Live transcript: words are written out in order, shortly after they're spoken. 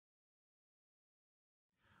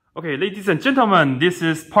Okay, ladies and gentlemen, this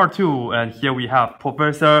is part 2, and here we have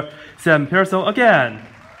Professor Sam Pearsall again.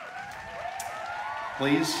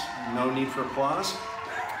 Please, no need for applause.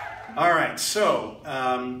 All right, so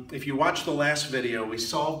if you watched the last video, we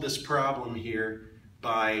solved this problem here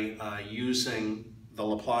by using the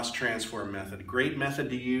Laplace Transform method. Great method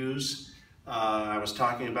to use. I was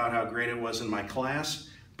talking about how great it was in my class,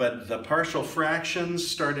 but the partial fractions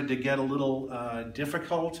started to get a little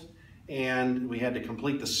difficult, and we had to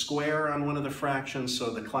complete the square on one of the fractions, so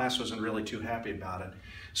the class wasn't really too happy about it.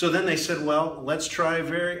 So then they said, well, let's try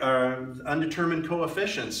undetermined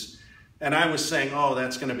coefficients. And I was saying, oh,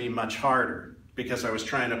 that's going to be much harder, because I was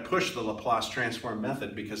trying to push the Laplace Transform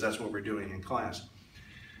method, because that's what we're doing in class.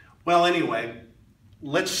 Well, anyway,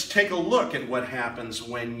 let's take a look at what happens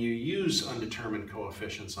when you use undetermined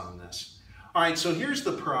coefficients on this. All right, so here's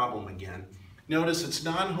the problem again. Notice it's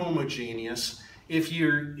non-homogeneous. If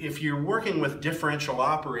you're working with differential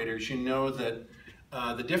operators, you know that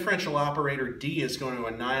the differential operator d is going to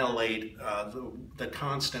annihilate the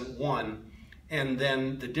constant 1, and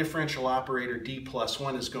then the differential operator d plus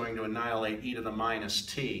 1 is going to annihilate e to the minus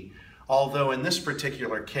t. Although in this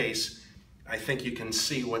particular case, I think you can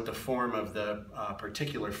see what the form of the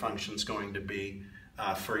particular function is going to be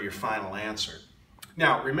for your final answer.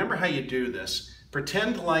 Now, remember how you do this.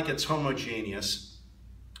 Pretend like it's homogeneous.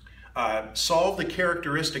 Solve the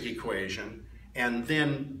characteristic equation, and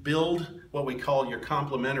then build what we call your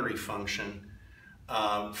complementary function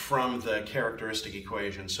from the characteristic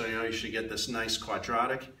equation. So you should get this nice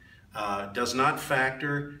quadratic. Does not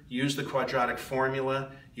factor. Use the quadratic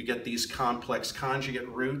formula. You get these complex conjugate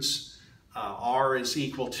roots. R is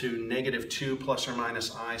equal to -2 plus or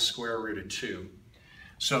minus I square root of 2.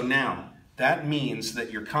 So now, that means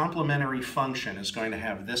that your complementary function is going to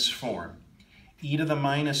have this form. E to the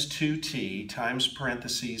minus 2t times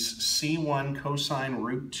parentheses c1 cosine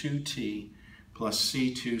root 2t plus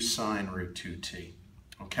c2 sine root 2t.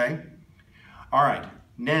 Okay? All right,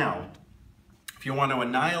 now, if you want to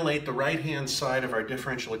annihilate the right-hand side of our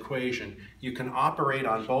differential equation, you can operate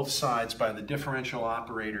on both sides by the differential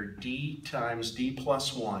operator d times d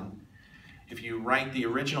plus 1. If you write the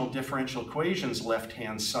original differential equation's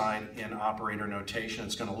left-hand side in operator notation,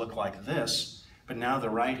 it's going to look like this. But now the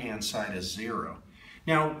right-hand side is 0.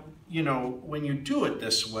 Now, you know, when you do it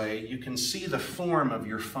this way, you can see the form of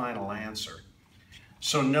your final answer.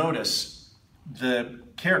 So notice the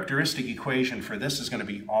characteristic equation for this is going to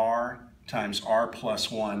be r times r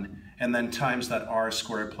plus 1, and then times that r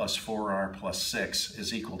squared plus 4r plus 6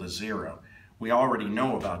 is equal to 0. We already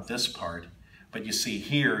know about this part, but you see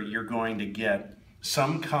here you're going to get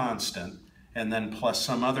some constant and then plus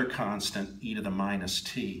some other constant e to the minus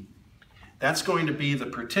t. That's going to be the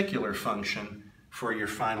particular function for your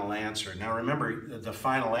final answer. Now remember, the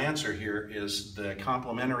final answer here is the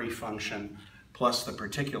complementary function plus the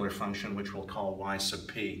particular function, which we'll call y sub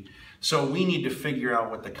p. So we need to figure out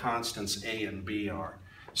what the constants a and b are.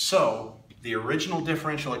 So the original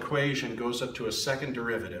differential equation goes up to a second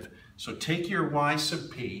derivative. So take your y sub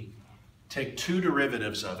p, take two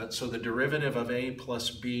derivatives of it. So the derivative of a plus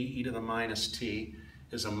b e to the minus t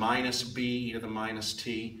is a minus b e to the minus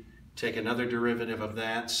t. Take another derivative of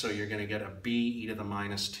that, so you're going to get a b e to the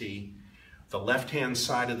minus t. The left-hand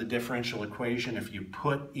side of the differential equation, if you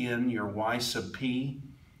put in your y sub p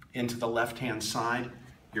into the left-hand side,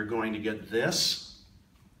 you're going to get this.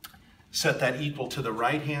 Set that equal to the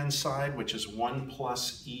right-hand side, which is 1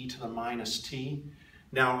 plus e to the minus t.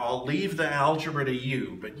 Now, I'll leave the algebra to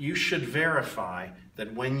you, but you should verify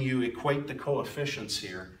that when you equate the coefficients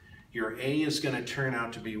here, your a is going to turn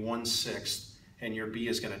out to be 1/6, and your b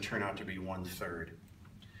is going to turn out to be 1/3.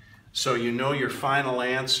 So you know your final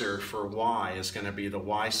answer for y is going to be the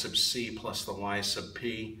y sub c plus the y sub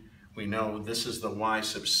p. We know this is the y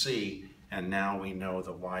sub c, and now we know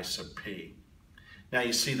the y sub p. Now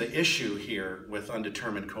you see the issue here with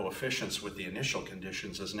undetermined coefficients with the initial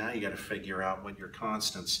conditions is now you got to figure out what your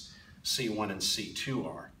constants c1 and c2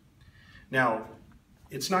 are. Now,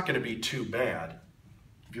 it's not going to be too bad.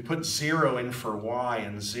 If you put 0 in for y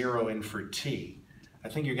and 0 in for t, I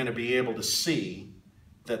think you're going to be able to see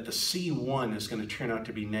that the c1 is going to turn out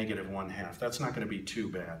to be -1/2. That's not going to be too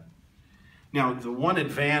bad. Now, the one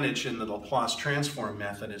advantage in the Laplace Transform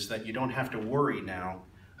method is that you don't have to worry now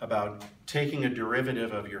about taking a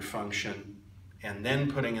derivative of your function and then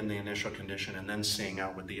putting in the initial condition and then seeing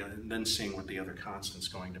what the other constant's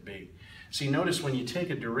going to be. See, notice when you take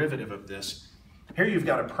a derivative of this, here you've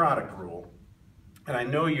got a product rule. And I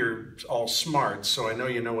know you're all smart, so I know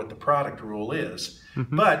you know what the product rule is.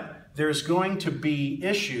 But there's going to be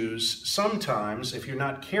issues sometimes, if you're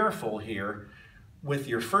not careful here, with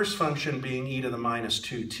your first function being e to the minus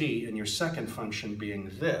 2t and your second function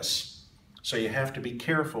being this. So you have to be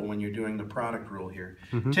careful when you're doing the product rule here.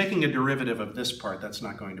 Taking a derivative of this part, that's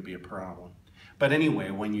not going to be a problem. But anyway,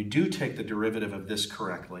 when you do take the derivative of this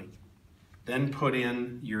correctly, then put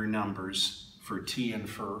in your numbers for t and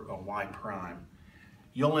for a y prime,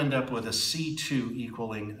 you'll end up with a c2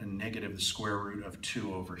 equaling a negative the square root of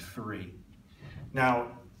 2 over 3.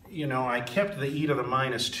 Now, you know, I kept the e to the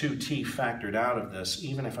minus 2t factored out of this,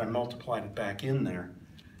 even if I multiplied it back in there.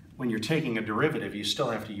 When you're taking a derivative, you still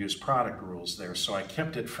have to use product rules there, so I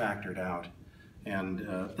kept it factored out, and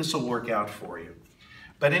this will work out for you.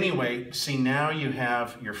 But anyway, see, now you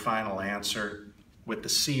have your final answer with the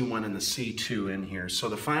c1 and the c2 in here. So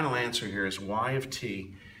the final answer here is y of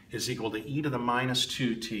t is equal to e to the minus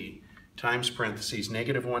 2t times parentheses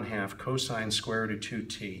negative 1/2 cosine square root of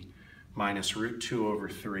 2t minus root 2 over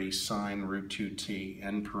 3 sine root 2t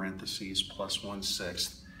end parentheses plus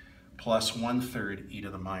 1/6 plus 1/3 e to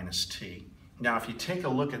the minus t. Now if you take a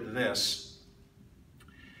look at this,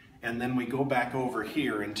 and then we go back over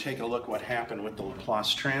here and take a look what happened with the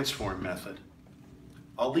Laplace transform method,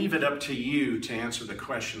 I'll leave it up to you to answer the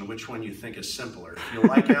question which one you think is simpler. If you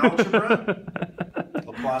like algebra,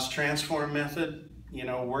 Laplace transform method, you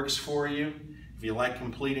know, works for you. If you like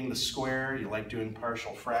completing the square, you like doing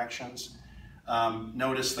partial fractions.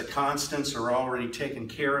 Notice the constants are already taken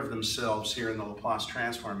care of themselves here in the Laplace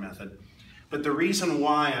transform method. But the reason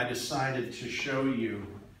why I decided to show you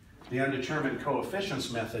the undetermined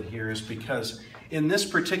coefficients method here is because in this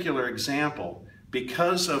particular example,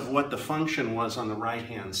 because of what the function was on the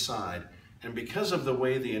right-hand side, and because of the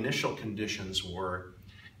way the initial conditions were,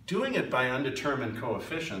 doing it by undetermined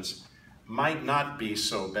coefficients might not be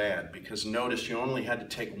so bad, because notice you only had to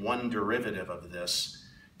take one derivative of this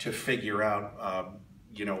to figure out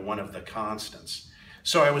you know, one of the constants.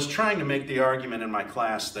 So I was trying to make the argument in my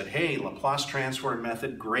class that, hey, Laplace transform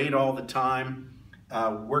method, great all the time,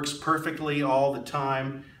 works perfectly all the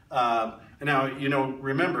time. Now, you know,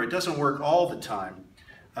 remember, it doesn't work all the time.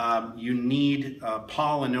 You need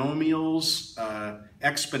polynomials,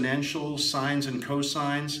 exponentials, sines and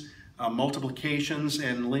cosines, multiplications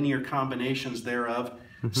and linear combinations thereof.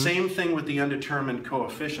 Same thing with the undetermined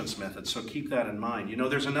coefficients method, so keep that in mind. You know,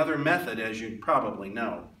 there's another method, as you probably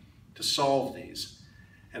know, to solve these,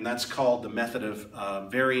 and that's called the method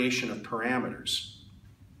of variation of parameters.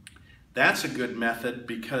 That's a good method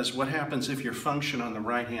because what happens if your function on the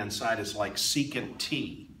right-hand side is like secant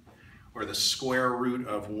t, or the square root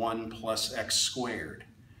of 1 plus x squared,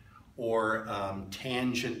 or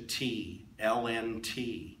tangent t, ln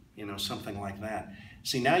t, you know, something like that.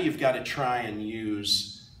 See, now you've got to try and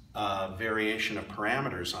use variation of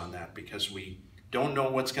parameters on that because we don't know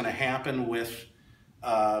what's going to happen with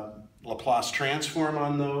Laplace transform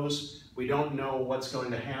on those. We don't know what's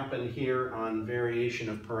going to happen here on variation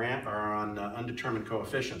of undetermined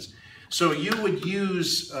coefficients. So you would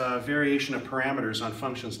use variation of parameters on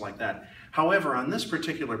functions like that. However, on this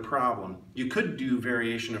particular problem, you could do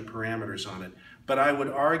variation of parameters on it, but I would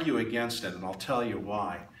argue against it, and I'll tell you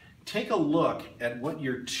why. Take a look at what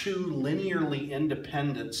your two linearly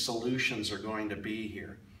independent solutions are going to be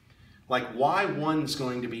here. Like y1 is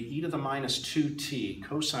going to be e to the minus 2t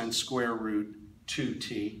cosine square root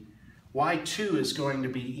 2t. y2 is going to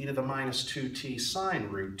be e to the minus 2t sine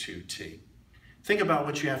root 2t. Think about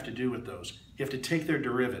what you have to do with those. You have to take their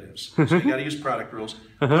derivatives. So you got to use product rules.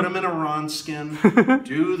 Put them in a Wronskian,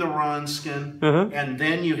 do the Wronskian, and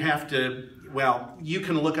then you have to, well, you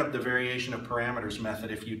can look up the variation of parameters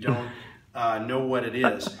method if you don't know what it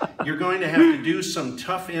is. You're going to have to do some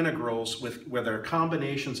tough integrals where there are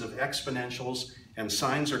combinations of exponentials and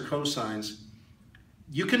sines or cosines.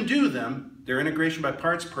 You can do them. They're integration by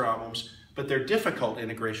parts problems, but they're difficult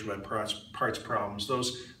integration by parts problems.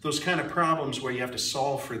 Those kind of problems where you have to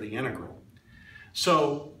solve for the integral.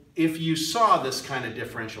 So if you saw this kind of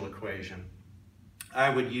differential equation, I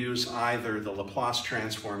would use either the Laplace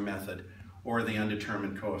transform method or the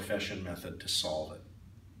undetermined coefficient method to solve it.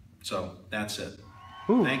 So that's it.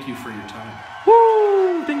 Ooh. Thank you for your time.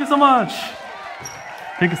 Woo! Thank you so much.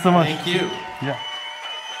 Thank you so much. Thank you. Yeah.